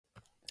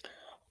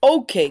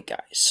Okay,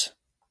 guys.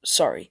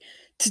 Sorry.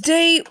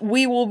 Today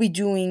we will be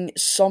doing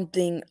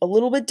something a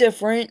little bit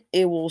different.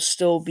 It will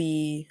still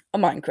be a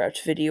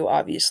Minecraft video,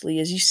 obviously,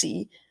 as you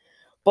see.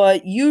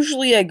 But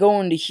usually I go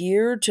into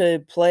here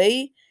to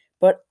play,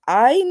 but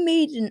I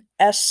made an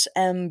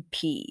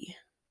SMP.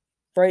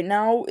 Right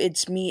now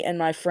it's me and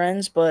my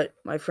friends, but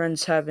my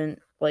friends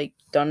haven't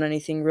done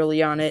anything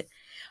really on it.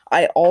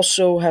 I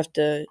also have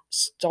to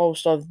install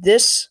stuff.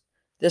 This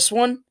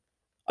one,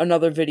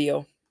 another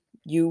video.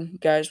 You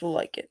guys will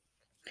like it.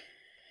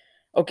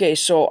 Okay,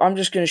 so I'm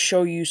just going to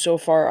show you so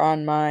far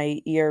on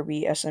my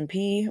ERB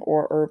SMP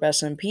or Erb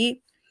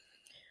SMP.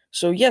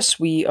 So yes,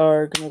 we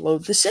are going to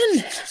load this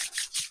in.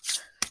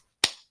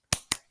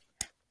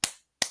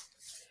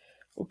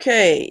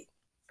 Okay,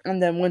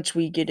 and then once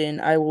we get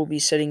in, I will be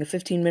setting a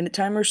 15-minute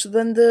timer so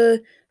then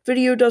the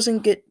video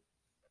doesn't get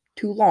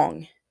too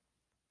long.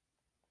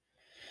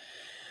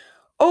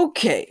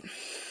 Okay.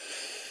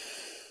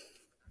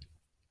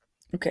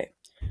 Okay,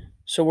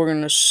 so we're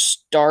going to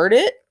start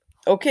it.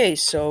 Okay,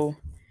 so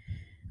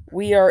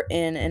we are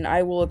in, and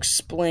I will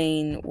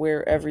explain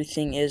where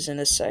everything is in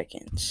a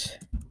second.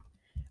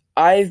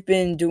 I've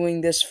been doing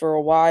this for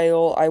a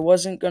while. I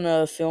wasn't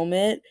gonna film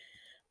it,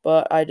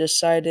 but I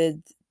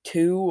decided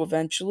to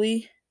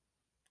eventually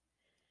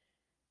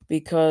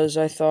because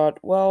I thought,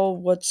 well,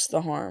 what's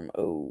the harm?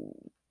 Oh,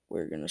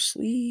 we're gonna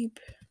sleep.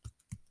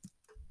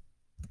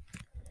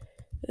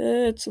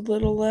 It's a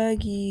little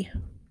laggy.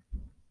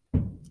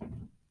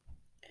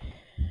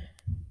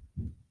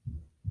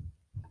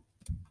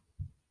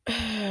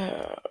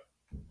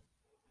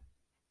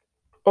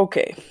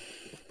 Okay.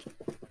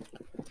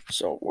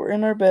 So we're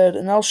in our bed,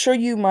 and I'll show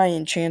you my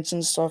enchants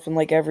and stuff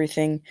and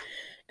everything,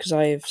 because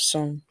I have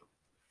some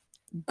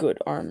good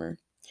armor.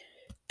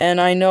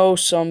 And I know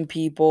some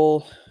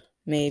people,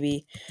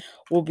 maybe,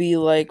 will be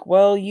like,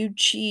 well, you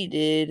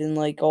cheated and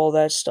all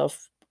that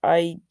stuff.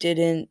 I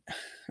didn't.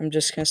 I'm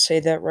just gonna say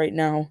that right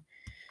now.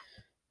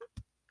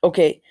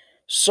 Okay,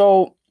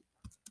 so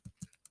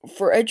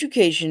for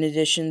Education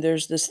Edition,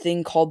 there's this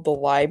thing called the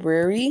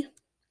library,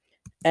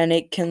 and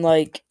it can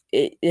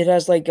it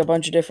has a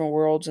bunch of different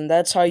worlds, and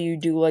that's how you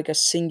do a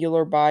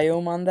singular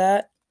biome on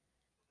that.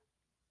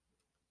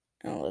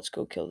 Oh, let's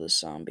go kill this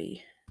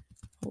zombie.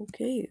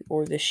 Okay,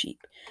 or the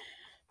sheep.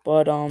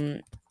 But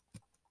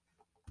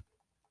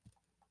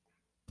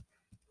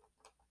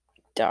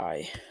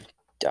die.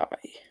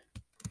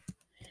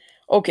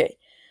 Okay,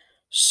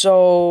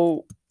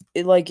 so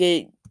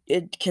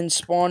it can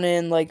spawn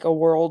in a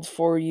world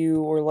for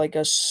you, or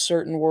a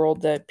certain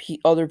world that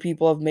other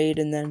people have made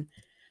and then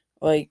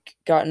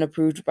gotten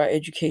approved by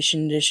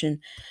Education Edition.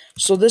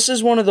 So this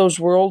is one of those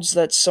worlds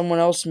that someone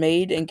else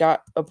made and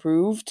got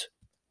approved.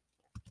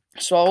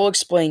 So I'll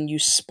explain. You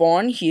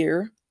spawn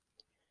here,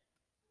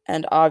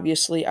 and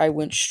obviously I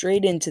went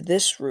straight into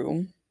this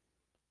room.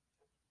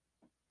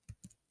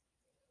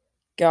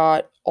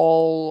 Got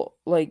all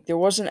there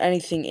wasn't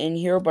anything in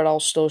here, but I'll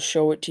still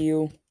show it to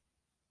you.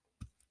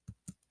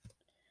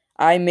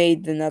 I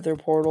made the nether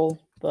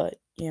portal, but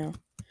yeah.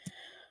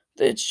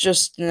 It's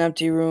just an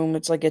empty room.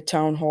 It's like a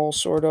town hall,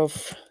 sort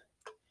of.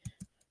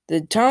 The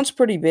town's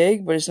pretty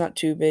big, but it's not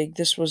too big.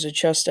 This was a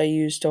chest I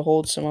used to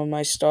hold some of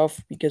my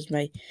stuff because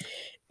my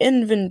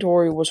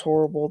inventory was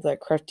horrible. That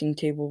crafting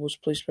table was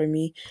placed by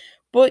me.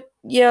 But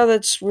yeah,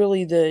 that's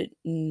really the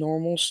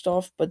normal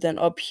stuff. But then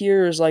up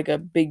here is a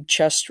big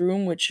chest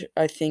room, which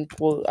I think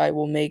I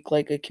will make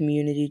a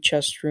community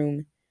chest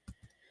room.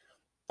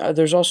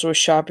 There's also a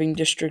shopping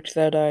district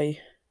that I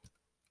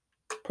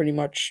pretty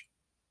much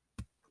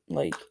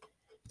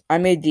I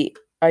made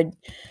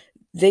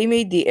they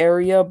made the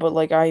area,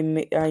 but I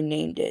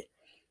named it.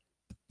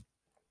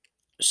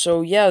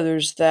 So yeah,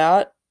 there's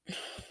that.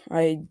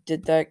 I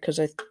did that because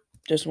I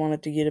just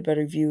wanted to get a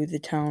better view of the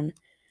town.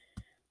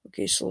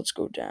 Okay, so let's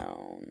go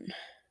down.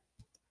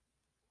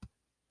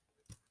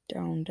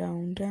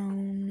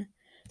 Down.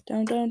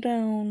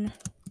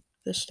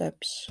 The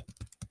steps.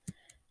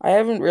 I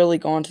haven't really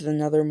gone to the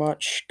nether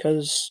much,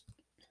 because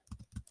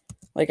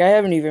I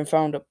haven't even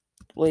found a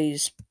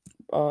blaze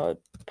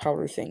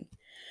powder thing.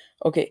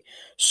 Okay,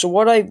 so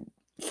what I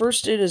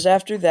first did is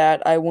after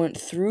that, I went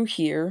through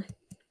here.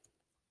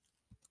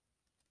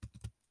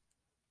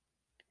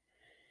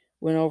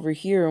 Went over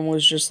here and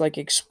was just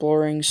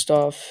exploring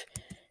stuff.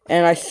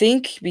 And I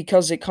think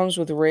because it comes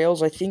with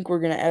rails, I think we're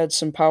going to add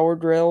some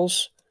powered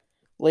rails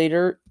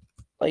later,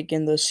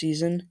 in the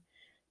season,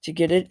 to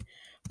get it.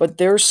 But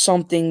there's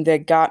something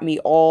that got me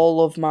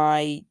all of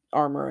my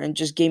armor and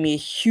just gave me a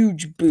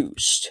huge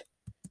boost.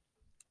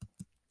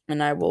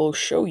 And I will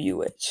show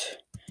you it.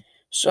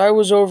 So I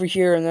was over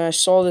here, and then I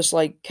saw this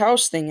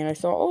house thing, and I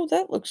thought, oh,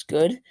 that looks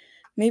good.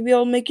 Maybe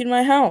I'll make it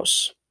my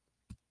house.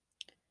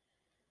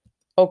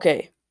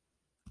 Okay.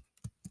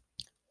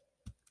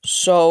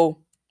 So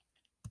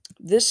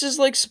this is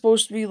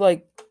supposed to be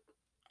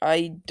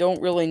I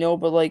don't really know,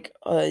 but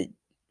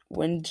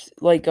wind,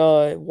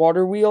 a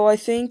water wheel, I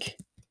think.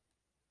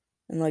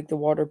 And the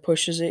water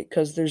pushes it,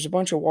 because there's a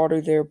bunch of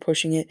water there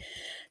pushing it.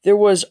 There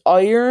was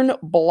iron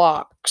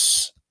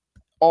blocks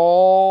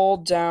all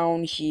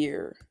down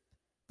here.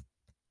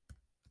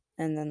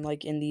 And then,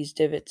 like, in these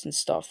divots and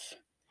stuff.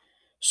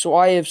 So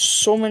I have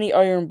so many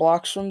iron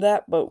blocks from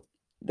that, but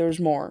there's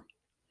more.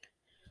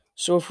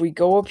 So if we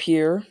go up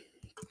here,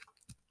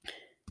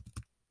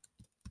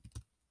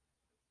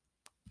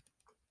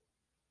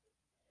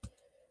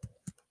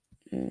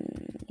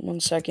 one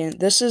second.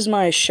 This is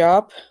my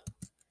shop.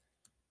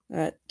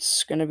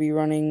 That's gonna be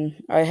running.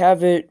 I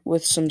have it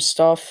with some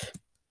stuff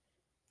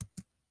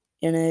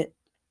in it.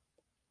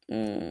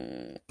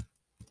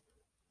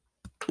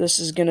 This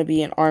is gonna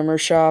be an armor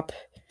shop.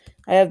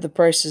 I have the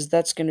prices.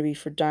 That's gonna be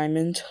for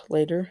diamond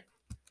later.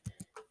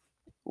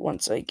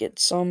 Once I get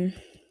some.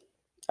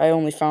 I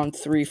only found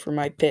 3 for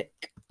my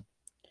pick.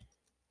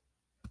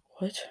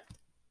 What?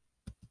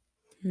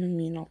 I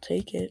mean, I'll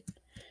take it.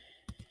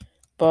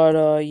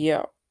 But,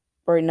 yeah.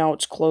 Right now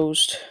it's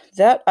closed.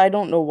 That, I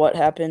don't know what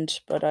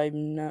happened, but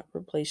I'm not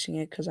replacing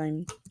it because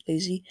I'm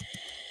lazy.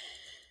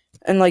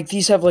 And, like,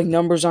 these have, like,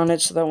 numbers on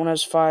it, so that one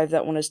has 5,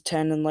 that one has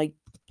 10, and, like,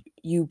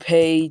 you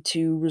pay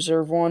to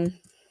reserve one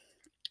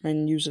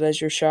and use it as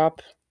your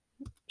shop.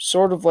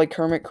 Sort of like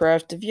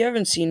hermitcraft. If you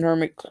haven't seen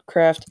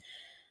hermitcraft,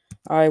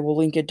 I will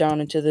link it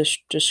down into this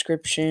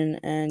description,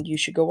 and you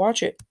should go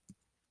watch it.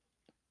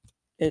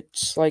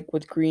 It's, like,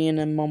 with Green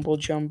and Mumbo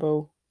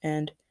Jumbo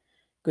and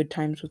Good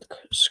Times with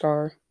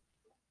Scar.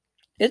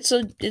 It's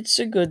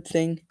a good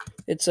thing.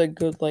 It's a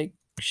good, like,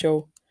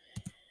 show.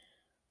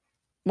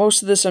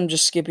 Most of this I'm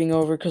just skipping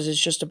over because it's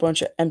just a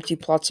bunch of empty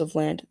plots of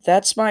land.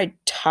 That's my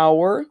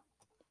tower.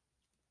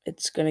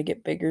 It's gonna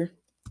get bigger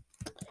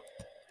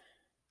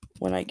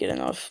when I get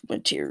enough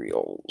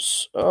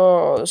materials.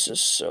 Oh, this is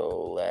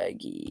so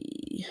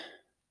laggy.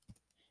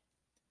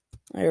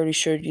 I already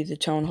showed you the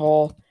town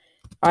hall.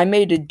 I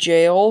made a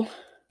jail.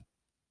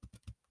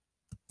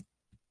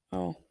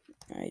 Oh,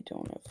 I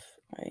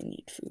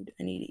need food.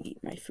 I need to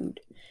eat my food.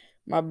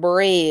 My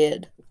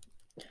bread.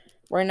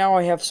 Right now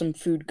I have some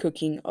food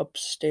cooking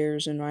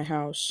upstairs in my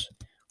house,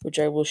 which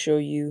I will show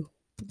you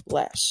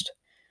last.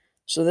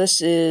 So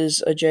this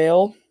is a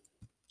jail.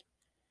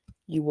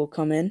 You will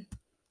come in.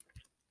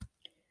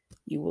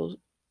 You will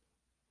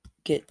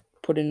get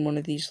put in one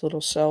of these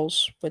little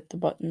cells with the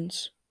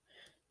buttons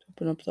to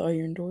open up the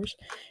iron doors.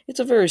 It's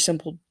a very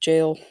simple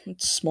jail.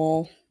 It's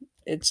small.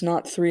 It's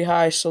not 3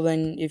 high, so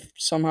then if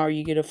somehow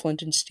you get a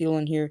flint and steel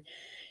in here,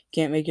 you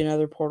can't make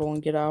another portal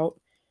and get out.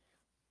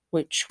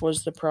 Which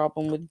was the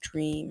problem with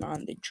Dream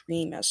on the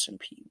Dream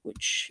SMP,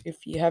 which,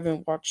 if you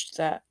haven't watched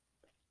that,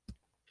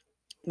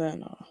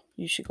 then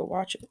you should go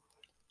watch it.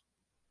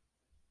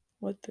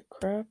 What the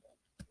crap?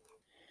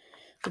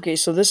 Okay,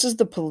 so this is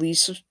the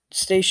police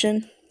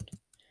station.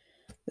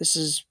 This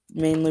is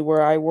mainly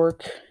where I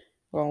work.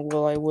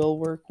 Well, I will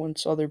work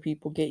once other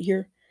people get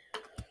here.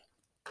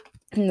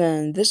 And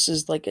then this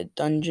is like a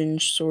dungeon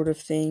sort of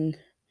thing.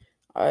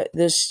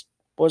 This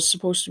was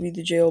supposed to be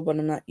the jail, but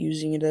I'm not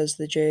using it as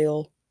the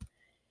jail.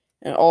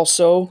 And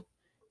also,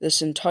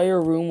 this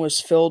entire room was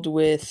filled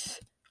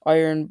with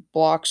iron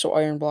blocks, so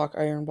iron block,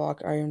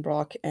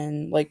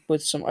 and, like,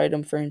 with some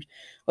item frames.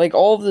 Like,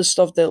 all of the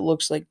stuff that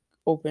looks like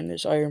open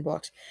is iron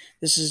blocks.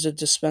 This is a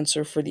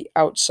dispenser for the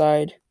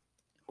outside,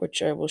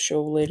 which I will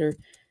show later.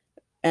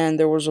 And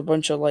there was a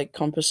bunch of, like,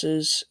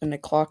 compasses and a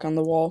clock on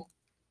the wall.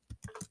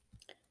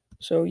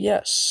 So,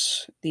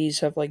 yes,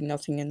 these have, like,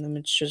 nothing in them.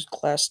 It's just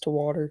glass to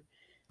water.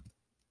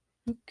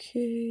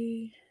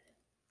 Okay.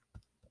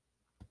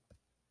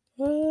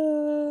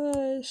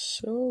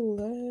 So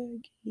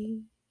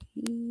laggy.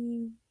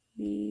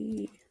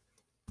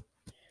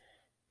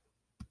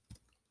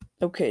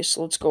 Okay,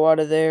 so let's go out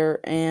of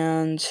there,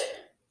 and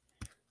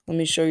let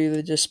me show you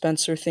the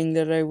dispenser thing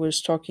that I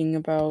was talking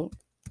about.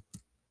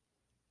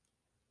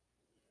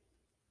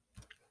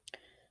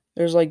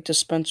 There's, like,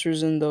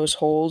 dispensers in those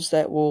holes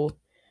that will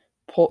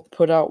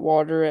put out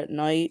water at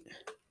night,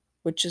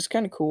 which is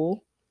kind of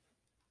cool.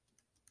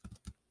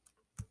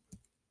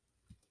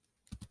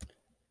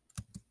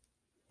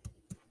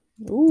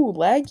 Ooh,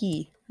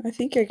 laggy. I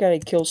think I gotta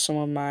kill some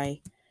of my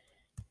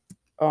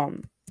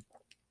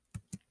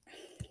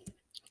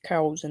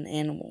cows and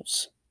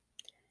animals.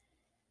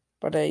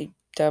 But I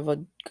have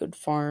a good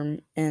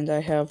farm, and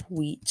I have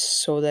wheat,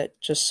 so that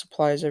just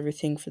supplies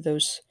everything for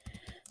those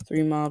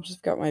 3 mobs.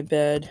 I've got my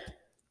bed.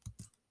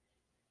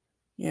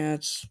 Yeah,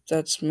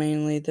 that's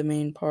mainly the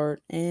main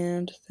part.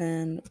 And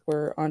then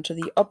we're onto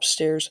the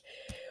upstairs,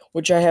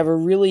 which I have a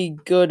really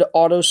good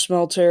auto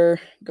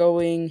smelter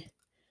going.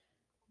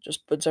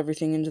 Just puts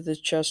everything into the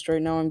chest.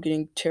 Right now I'm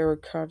getting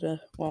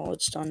terracotta. Well,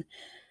 it's done.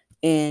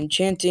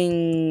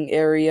 Enchanting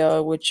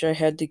area, which I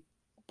had to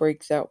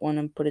break that one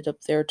and put it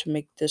up there to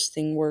make this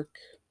thing work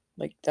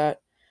like that.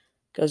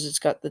 Because it's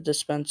got the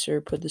dispenser,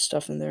 put the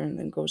stuff in there, and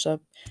then goes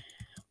up.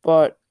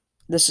 But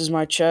this is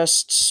my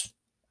chest.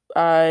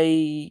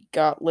 I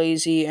got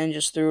lazy and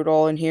just threw it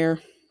all in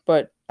here,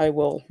 but I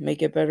will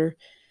make it better.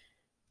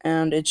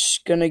 And it's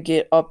gonna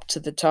get up to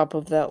the top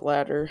of that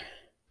ladder,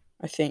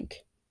 I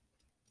think.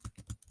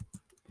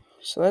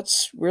 So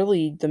that's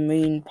really the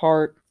main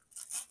part.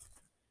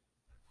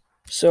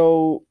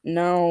 So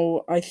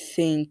now I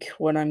think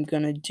what I'm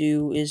gonna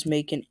do is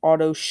make an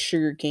auto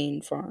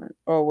sugarcane farm.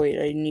 Oh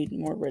wait, I need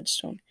more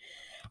redstone.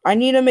 I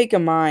need to make a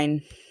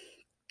mine.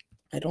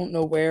 I don't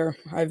know where.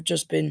 I've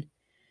just been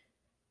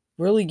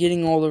really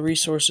getting all the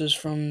resources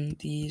from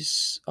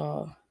these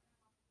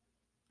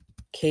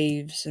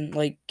caves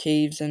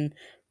and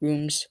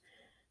rooms.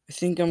 I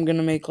think I'm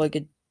gonna make like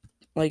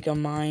a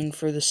mine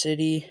for the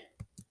city.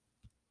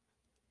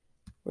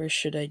 Where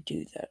should I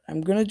do that? I'm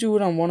gonna do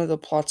it on one of the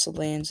plots of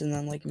lands and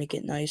then like make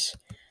it nice.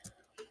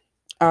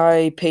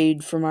 I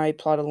paid for my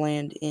plot of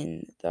land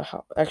in the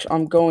house. Actually,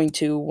 I'm going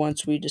to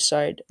once we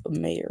decide a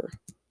mayor.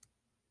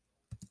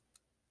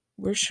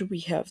 Where should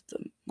we have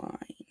the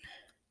mine?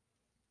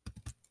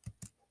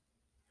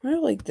 I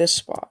like this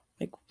spot,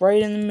 like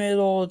right in the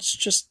middle. It's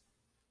just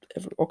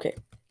okay.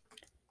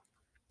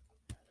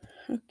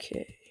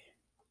 Okay.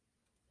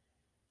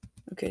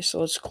 Okay, so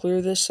let's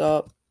clear this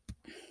up.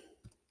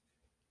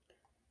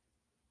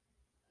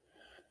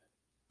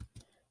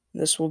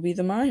 This will be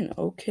the mine.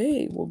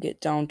 Okay, we'll get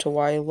down to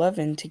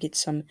Y11 to get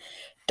some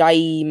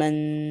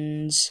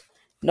diamonds.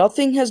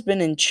 Nothing has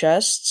been in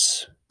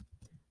chests,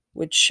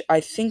 which I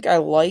think I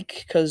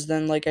like, because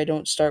then like I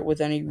don't start with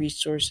any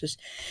resources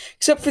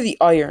except for the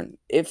iron.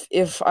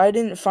 If I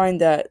didn't find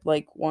that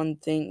like one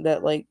thing,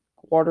 that like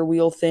water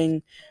wheel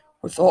thing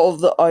with all of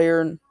the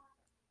iron,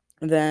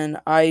 then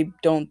I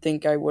don't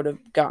think I would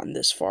have gotten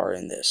this far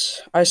in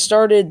this. I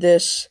started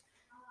this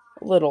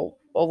a little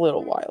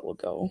while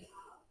ago.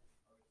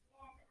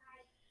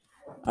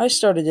 I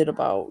started it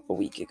about a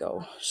week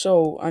ago.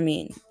 So, I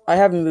mean, I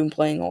haven't been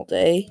playing all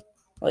day,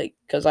 like,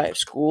 because I have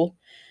school,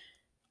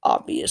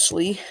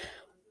 obviously.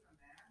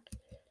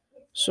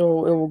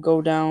 So, it will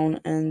go down,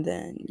 and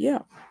then,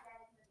 yeah.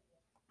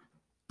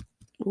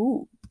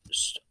 Ooh.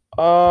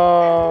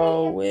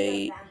 Oh,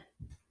 wait.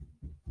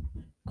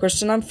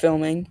 Kristen, I'm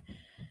filming.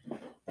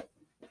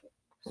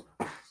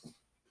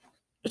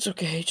 It's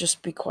okay,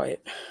 just be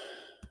quiet.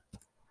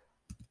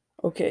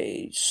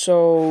 Okay,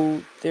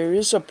 so, there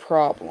is a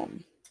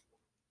problem.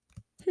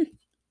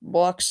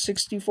 Block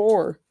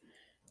 64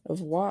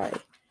 of Y.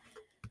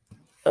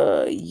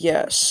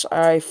 Yes,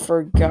 I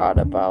forgot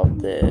about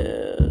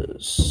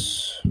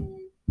this.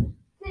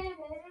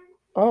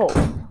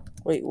 Oh,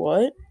 wait,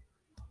 what?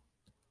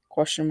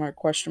 Question mark,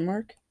 question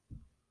mark?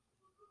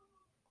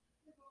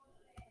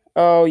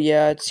 Oh,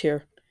 yeah, it's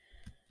here.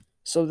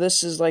 So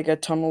this is like a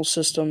tunnel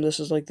system. This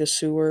is like the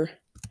sewer.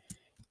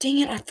 Dang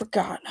it, I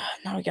forgot.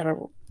 Now I gotta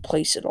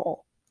replace it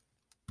all.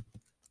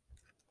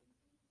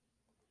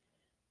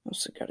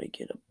 Also gotta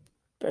get a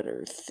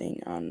better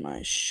thing on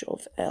my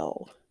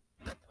shovel.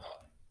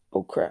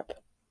 Oh, crap.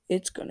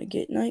 It's gonna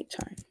get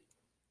nighttime.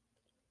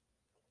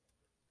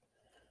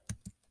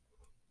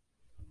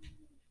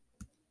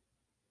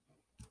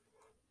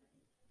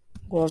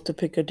 We'll have to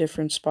pick a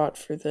different spot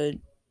for the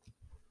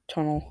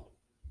tunnel.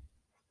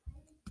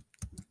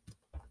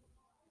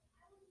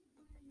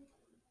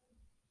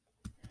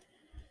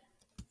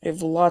 I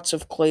have lots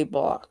of clay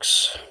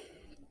blocks,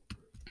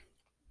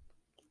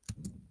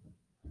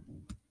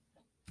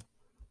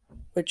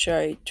 which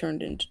I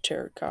turned into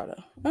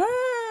terracotta.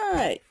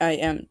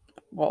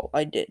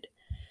 I did.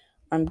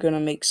 I'm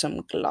gonna make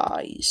some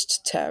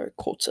glazed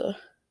terracotta.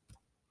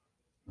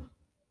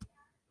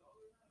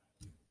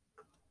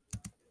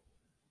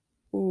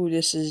 Ooh,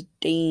 this is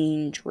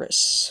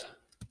dangerous.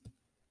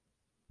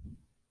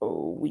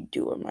 Oh, we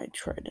do have my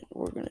trident.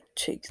 We're gonna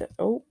take that.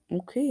 Oh,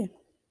 okay.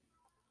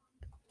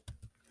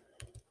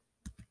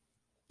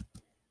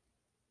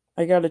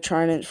 I got a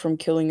trident from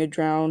killing a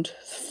drowned.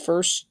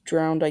 First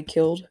drowned I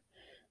killed.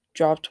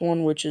 Dropped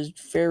one, which is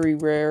very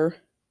rare.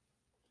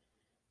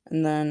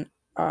 And then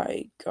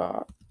I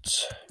got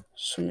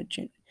some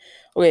enchant.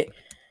 Okay.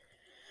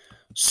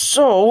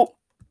 So,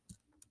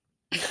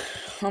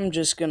 I'm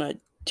just gonna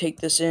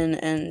take this in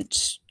and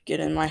get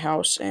in my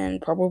house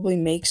and probably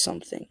make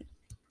something.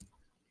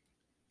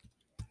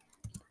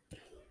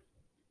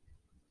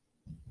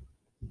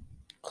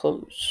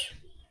 Close.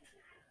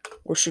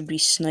 Or should we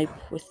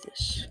snipe with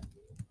this?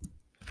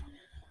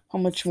 How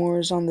much more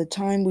is on the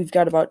time? We've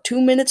got about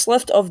 2 minutes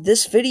left of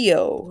this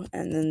video,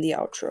 and then the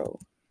outro.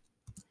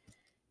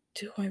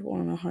 Do I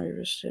want to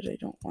harvest it? I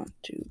don't want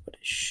to, but I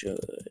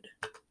should.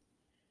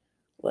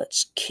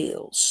 Let's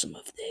kill some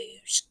of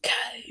those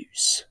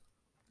cows.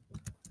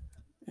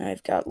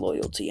 I've got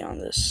loyalty on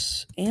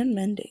this, and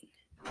mending.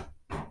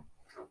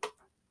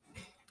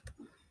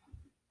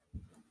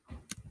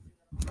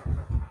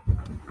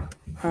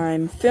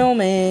 I'm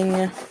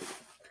filming.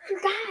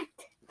 Forgot.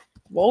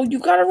 Well, you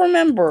gotta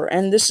remember,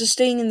 and this is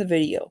staying in the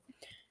video.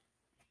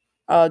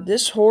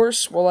 This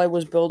horse, while I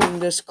was building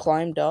this,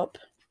 climbed up,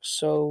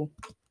 so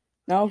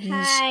now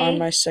he's on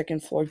my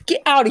second floor.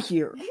 Get out of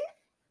here!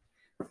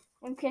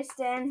 I'm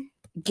Kristen.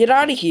 Get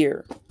out of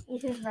here!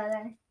 Ethan's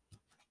brother.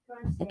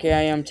 Okay,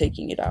 I am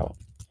taking it out.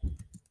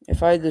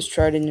 If I had this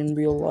trident in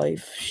real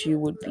life, she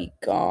would be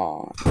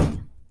gone.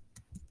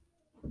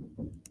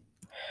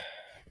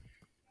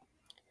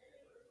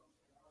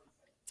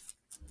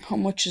 How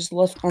much is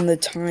left on the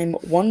time?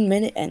 1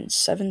 minute and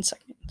 7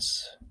 seconds.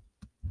 seconds.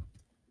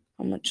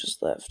 How much is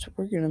left?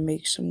 We're gonna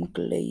make some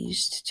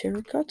glazed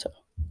terracotta.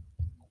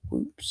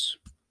 Oops.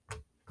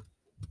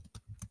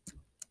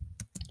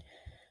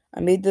 I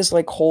made this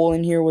like hole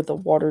in here with the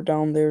water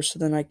down there so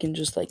then I can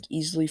just like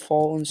easily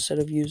fall instead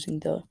of using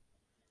the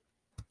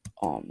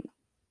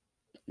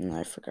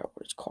I forgot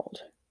what it's called.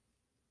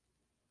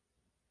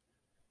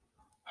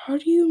 How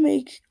do you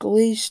make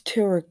glazed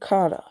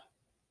terracotta?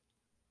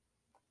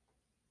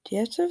 Do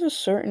you have to have a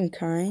certain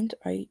kind?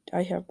 I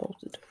have both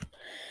of them.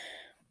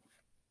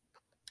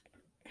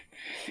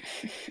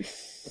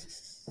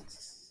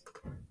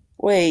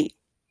 Wait.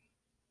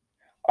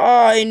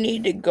 I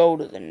need to go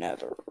to the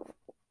nether.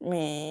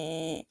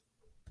 Meh.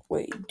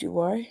 Wait, do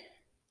I?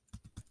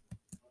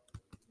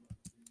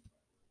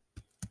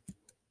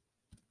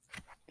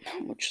 How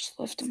much is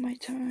left of my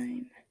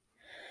time?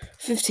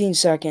 15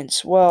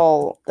 seconds.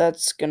 Well,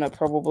 that's gonna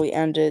probably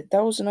end it.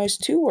 That was a nice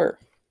tour.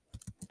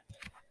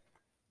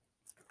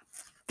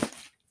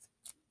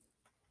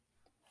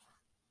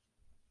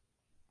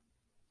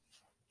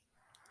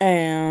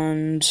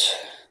 And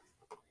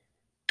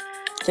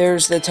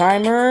there's the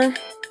timer.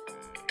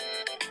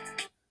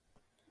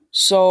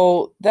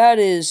 So that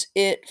is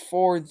it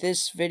for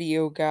this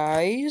video,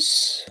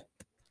 guys.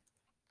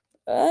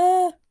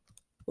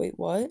 Wait,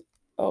 what?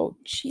 Oh,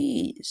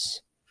 jeez.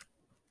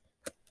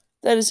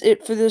 That is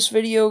it for this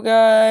video,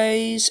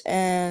 guys.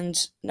 And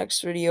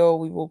next video,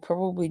 we will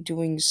probably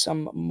doing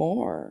some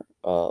more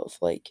of,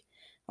 like,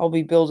 I'll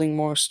be building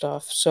more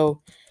stuff.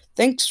 So,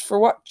 thanks for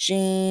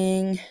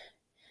watching.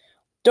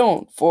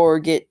 Don't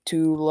forget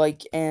to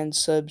like and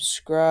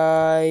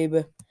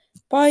subscribe.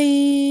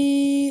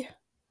 Bye!